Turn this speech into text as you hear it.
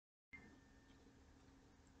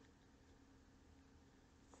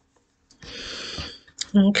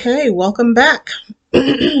Okay, welcome back.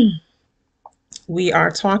 We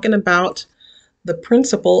are talking about the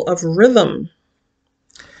principle of rhythm.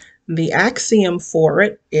 The axiom for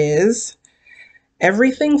it is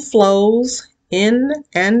everything flows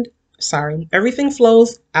everything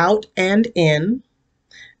flows out and in.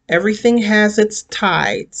 Everything has its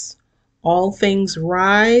tides. All things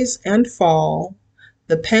rise and fall.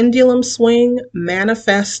 The pendulum swing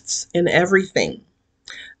manifests in everything.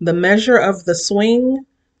 The measure of the swing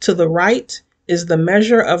to the right is the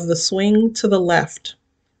measure of the swing to the left.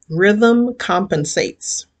 Rhythm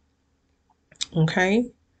compensates. Okay?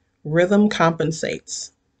 Rhythm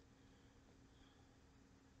compensates.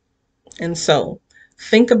 And so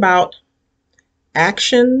think about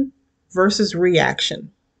action versus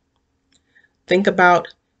reaction. Think about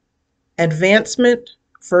advancement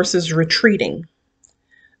versus retreating.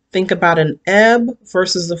 Think about an ebb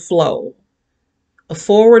versus a flow, a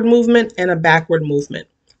forward movement and a backward movement,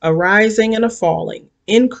 a rising and a falling,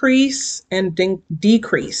 increase and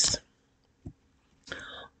decrease.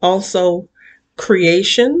 Also,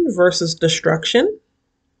 creation versus destruction,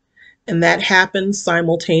 and that happens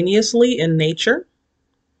simultaneously in nature.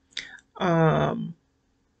 Um,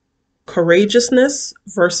 Courageousness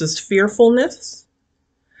versus fearfulness,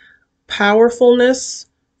 powerfulness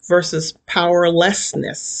versus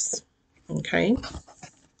powerlessness. Okay.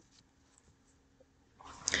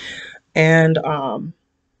 And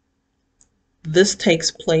this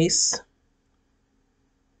takes place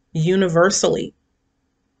universally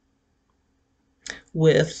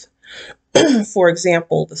with, for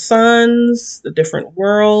example, the suns, the different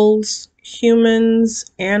worlds,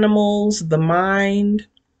 humans, animals, the mind,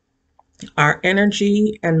 our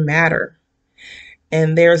energy, and matter.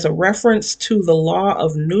 And there's a reference to the law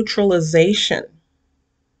of neutralization.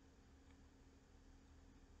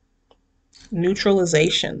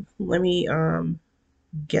 Neutralization. Let me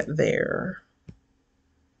get there.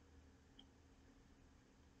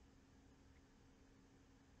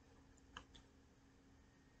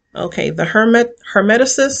 Okay, the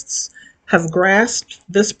Hermeticists have grasped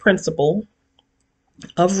this principle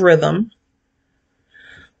of rhythm,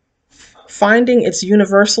 finding its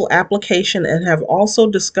universal application, and have also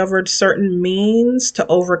discovered certain means to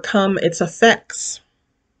overcome its effects.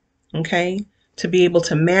 Okay, to be able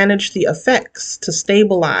to manage the effects, to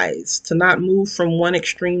stabilize, to not move from one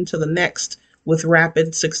extreme to the next with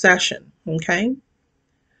rapid succession. Okay,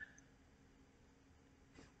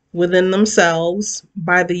 within themselves,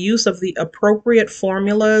 by the use of the appropriate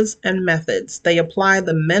formulas and methods, they apply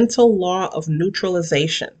the mental law of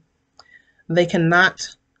neutralization. They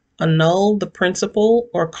cannot annul the principle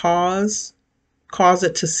or cause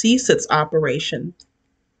it to cease its operation.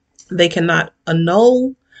 They cannot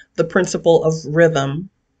annul the principle of rhythm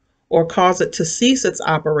or cause it to cease its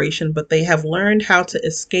operation, but they have learned how to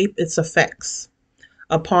escape its effects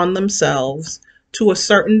upon themselves to a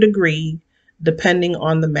certain degree, depending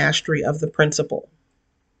on the mastery of the principle.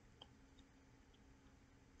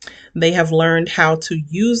 They have learned how to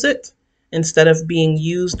use it instead of being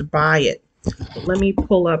used by it. Let me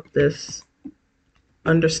pull up this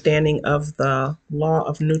understanding of the law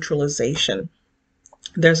of neutralization.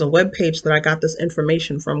 There's a webpage that I got this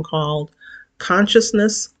information from called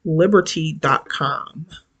consciousnessliberty.com.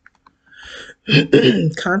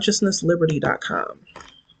 consciousnessliberty.com.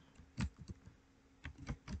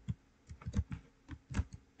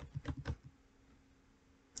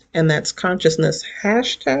 And that's consciousness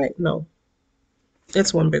hashtag. No,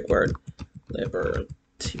 it's one big word.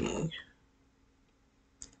 Liberty.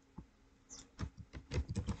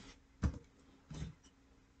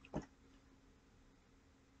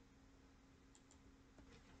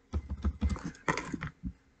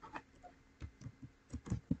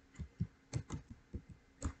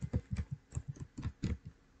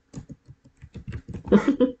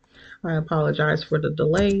 I apologize for the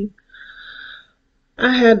delay.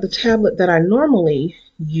 I had the tablet that I normally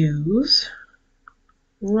use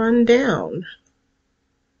run down.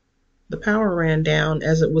 The power ran down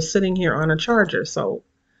as it was sitting here on a charger. So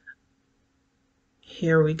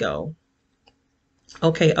here we go.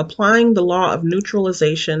 Okay, applying the law of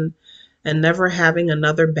neutralization and never having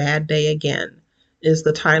another bad day again is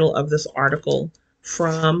the title of this article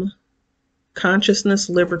from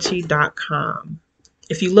consciousnessliberty.com.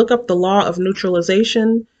 If you look up the law of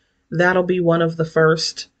neutralization, that'll be one of the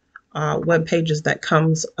first web pages that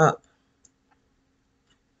comes up.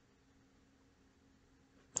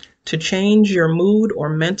 To change your mood or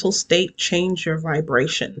mental state, change your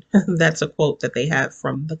vibration. That's a quote that they have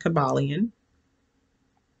from the Kabbalion.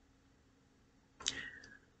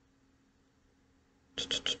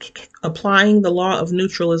 Applying the law of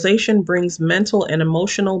neutralization brings mental and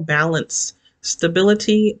emotional balance,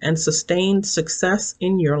 stability, and sustained success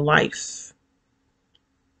in your life.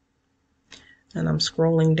 And I'm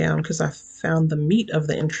scrolling down because I found the meat of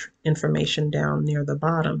the information down near the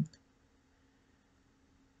bottom.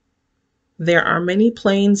 There are many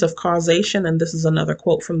planes of causation, and this is another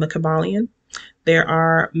quote from the Kabbalion. There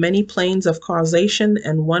are many planes of causation,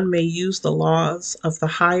 and one may use the laws of the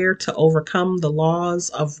higher to overcome the laws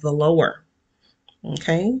of the lower.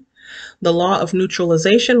 Okay? The law of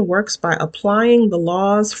neutralization works by applying the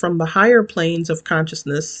laws from the higher planes of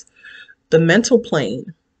consciousness, the mental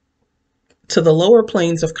plane, to the lower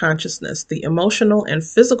planes of consciousness, the emotional and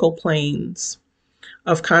physical planes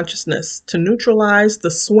of consciousness, to neutralize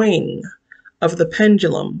the swing of the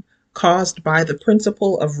pendulum caused by the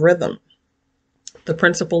principle of rhythm. The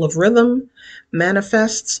principle of rhythm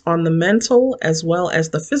manifests on the mental as well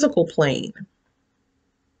as the physical plane.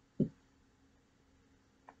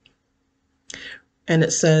 And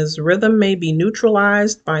it says, rhythm may be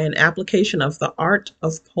neutralized by an application of the art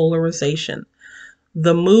of polarization.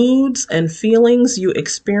 The moods and feelings you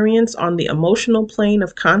experience on the emotional plane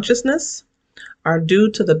of consciousness are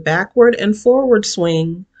due to the backward and forward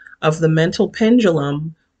swing of the mental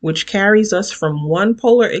pendulum, which carries us from one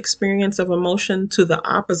polar experience of emotion to the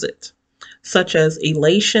opposite, such as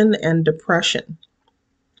elation and depression.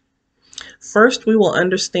 First, we will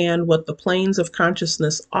understand what the planes of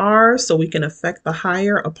consciousness are so we can affect the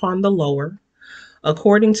higher upon the lower.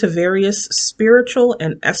 According to various spiritual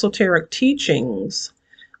and esoteric teachings,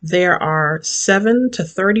 there are 7 to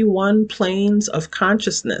 31 planes of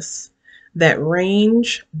consciousness that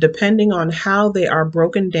range depending on how they are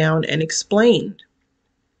broken down and explained.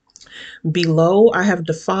 Below, I have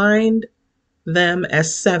defined them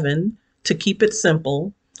as 7 to keep it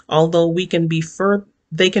simple, although they can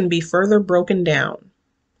be further broken down.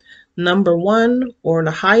 Number 1, or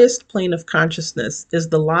the highest plane of consciousness, is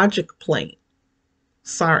the logic plane.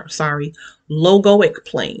 Logoic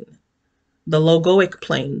plane. The logoic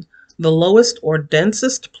plane. The lowest or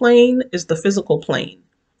densest plane is the physical plane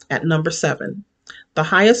at number 7. The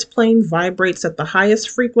highest plane vibrates at the highest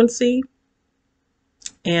frequency,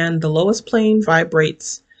 and the lowest plane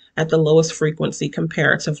vibrates at the lowest frequency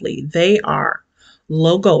comparatively. They are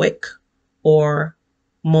logoic or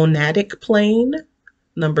monadic plane.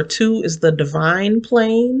 Number 2 is the divine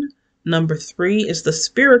plane. Number 3 is the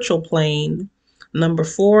spiritual plane. Number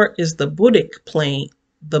 4 is the Buddhic plane,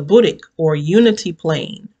 the Buddhic or unity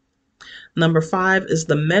plane. Number 5 is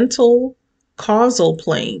the mental causal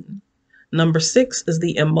plane. Number 6 is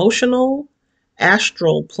the emotional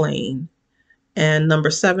astral plane. And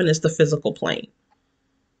number 7 is the physical plane.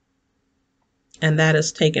 And that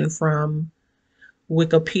is taken from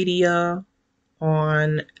Wikipedia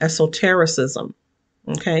on esotericism.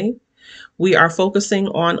 Okay? We are focusing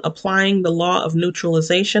on applying the law of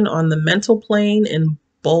neutralization on the mental plane in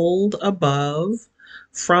bold above.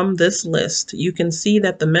 From this list, you can see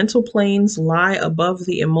that the mental planes lie above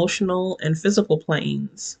the emotional and physical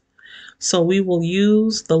planes. So we will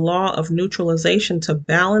use the law of neutralization to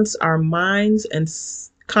balance our minds and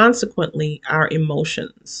consequently our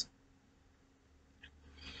emotions.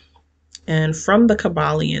 And from the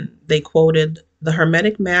Kabbalion, they quoted, the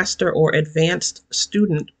Hermetic master or advanced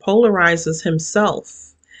student polarizes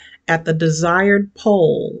himself at the desired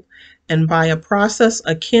pole, and by a process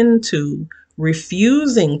akin to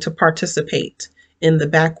refusing to participate in the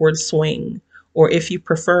backward swing, or if you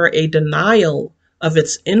prefer, a denial of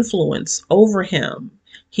its influence over him,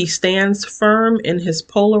 he stands firm in his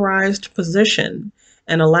polarized position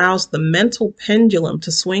and allows the mental pendulum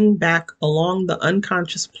to swing back along the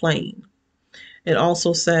unconscious plane. It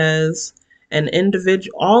also says,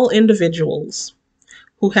 all individuals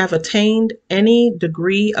who have attained any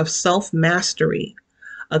degree of self-mastery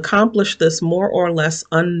accomplish this more or less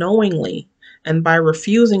unknowingly and by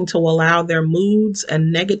refusing to allow their moods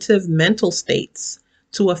and negative mental states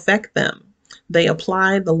to affect them. They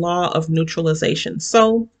apply the law of neutralization.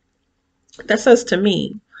 So that says to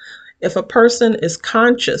me, if a person is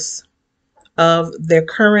conscious of their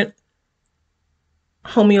current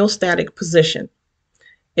homeostatic position,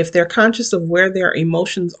 if they're conscious of where their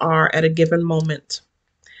emotions are at a given moment,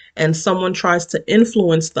 and someone tries to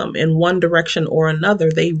influence them in one direction or another,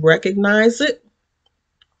 they recognize it.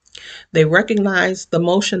 They recognize the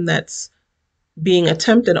motion that's being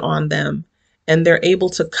attempted on them, and they're able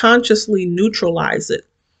to consciously neutralize it.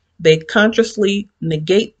 They consciously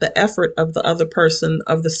negate the effort of the other person,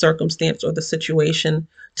 of the circumstance or the situation,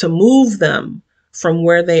 to move them from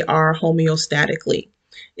where they are homeostatically.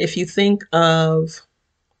 If you think of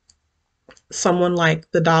someone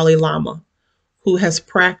like the Dalai Lama, who has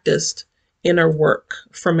practiced inner work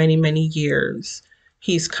for many, many years.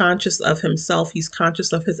 He's conscious of himself. He's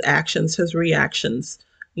conscious of his actions, his reactions,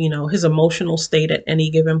 his emotional state at any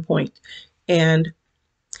given point. And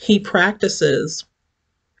he practices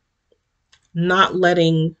not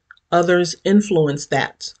letting others influence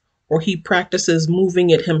that, or he practices moving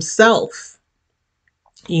it himself.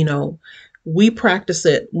 We practice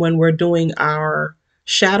it when we're doing our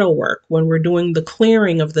shadow work, when we're doing the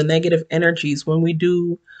clearing of the negative energies, when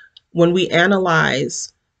we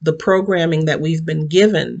analyze the programming that we've been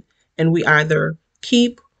given, and we either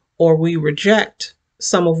keep or we reject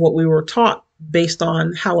some of what we were taught based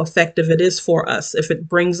on how effective it is for us. If it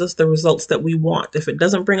brings us the results that we want. If it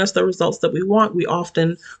doesn't bring us the results that we want, we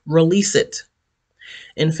often release it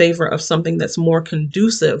in favor of something that's more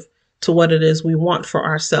conducive to what it is we want for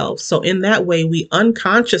ourselves. So in that way, we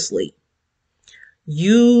unconsciously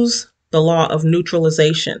use the law of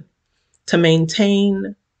neutralization to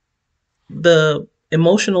maintain the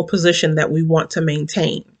emotional position that we want to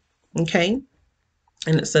maintain. Okay?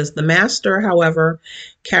 And it says, the master, however,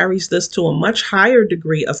 carries this to a much higher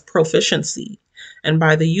degree of proficiency. And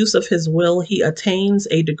by the use of his will, he attains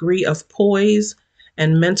a degree of poise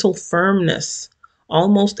and mental firmness,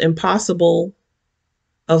 almost impossible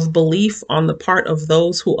of belief on the part of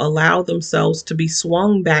those who allow themselves to be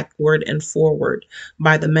swung backward and forward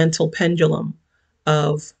by the mental pendulum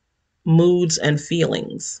of moods and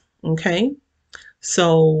feelings. Okay?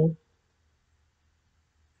 So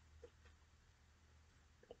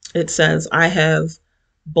it says, I have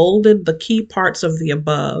bolded the key parts of the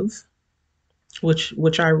above,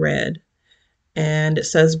 which I read. And it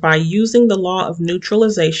says, by using the law of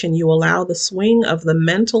neutralization, you allow the swing of the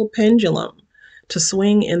mental pendulum to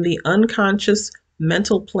swing in the unconscious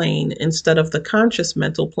mental plane instead of the conscious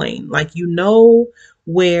mental plane. Like,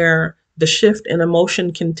 where the shift in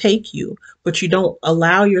emotion can take you, but you don't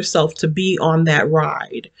allow yourself to be on that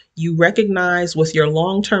ride. You recognize with your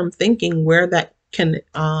long-term thinking where that can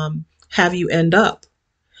have you end up,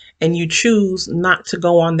 and you choose not to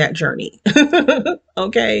go on that journey.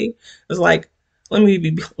 Okay? It's like, let me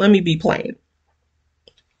be plain.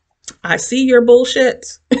 I see your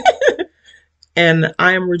bullshit and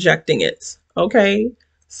I am rejecting it. Okay?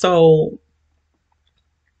 So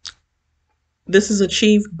this is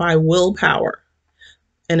achieved by willpower.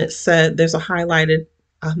 And it said, there's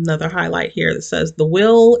another highlight here that says, the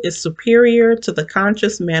will is superior to the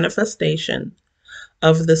conscious manifestation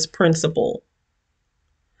of this principle.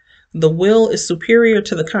 The will is superior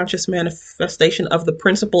to the conscious manifestation of the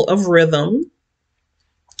principle of rhythm,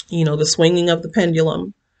 the swinging of the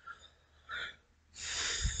pendulum.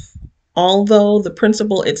 Although the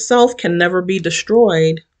principle itself can never be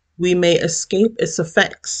destroyed, we may escape its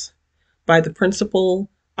effects. But the principle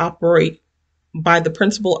operates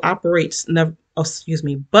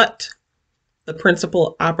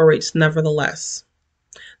nevertheless.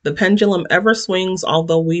 The pendulum ever swings,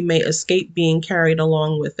 although we may escape being carried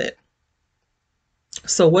along with it.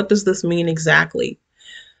 So what does this mean exactly?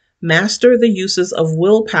 Master the uses of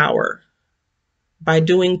willpower by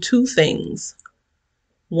doing two things.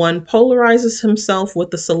 One polarizes himself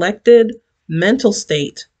with the selected mental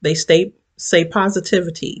state. They say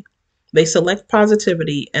positivity. They select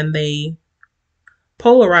positivity and they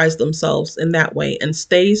polarize themselves in that way and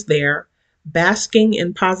stays there, basking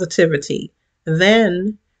in positivity.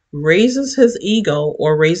 Then raises his ego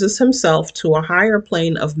or raises himself to a higher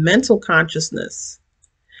plane of mental consciousness.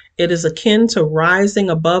 It is akin to rising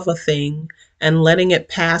above a thing and letting it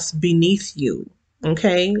pass beneath you.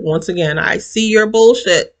 Okay? Once again, I see your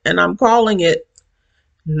bullshit and I'm calling it,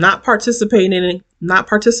 not participating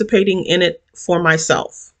in it for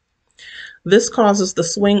myself. This causes the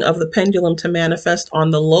swing of the pendulum to manifest on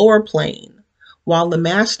the lower plane, while the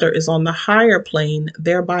master is on the higher plane,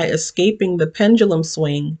 thereby escaping the pendulum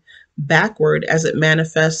swing backward as it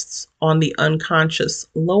manifests on the unconscious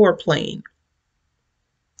lower plane.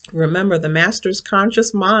 Remember, the master's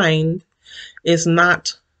conscious mind is now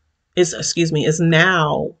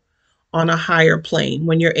on a higher plane.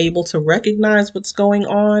 When you're able to recognize what's going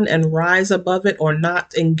on and rise above it or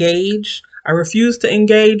not engage, I refuse to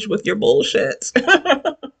engage with your bullshit,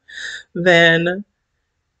 then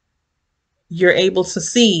you're able to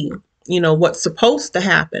see, what's supposed to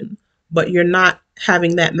happen, but you're not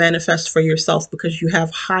having that manifest for yourself because you have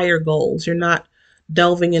higher goals. You're not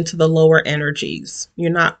delving into the lower energies.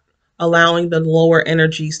 You're not allowing the lower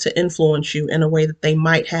energies to influence you in a way that they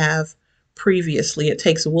might have previously. It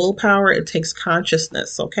takes willpower. It takes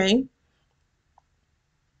consciousness. Okay.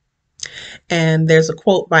 And there's a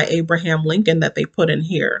quote by Abraham Lincoln that they put in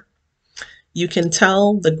here. You can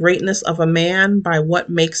tell the greatness of a man by what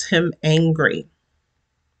makes him angry.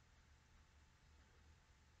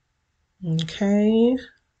 Okay,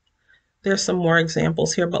 there's some more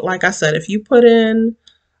examples here, but like I said, if you put in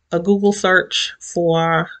a Google search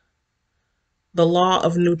for the law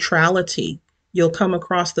of neutrality, you'll come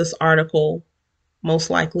across this article.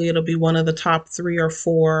 Most likely it'll be one of the top 3 or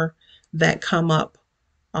 4 that come up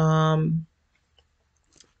um,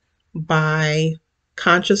 by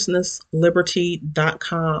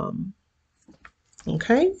consciousnessliberty.com.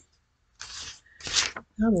 Okay,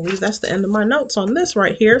 I believe that's the end of my notes on this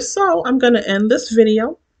right here. So I'm going to end this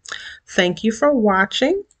video. Thank you for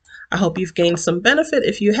watching. I hope you've gained some benefit.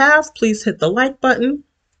 If you have, please hit the like button,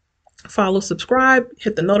 follow, subscribe,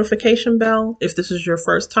 hit the notification bell if this is your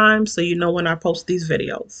first time so you know when I post these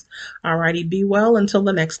videos. Alrighty, be well until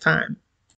the next time.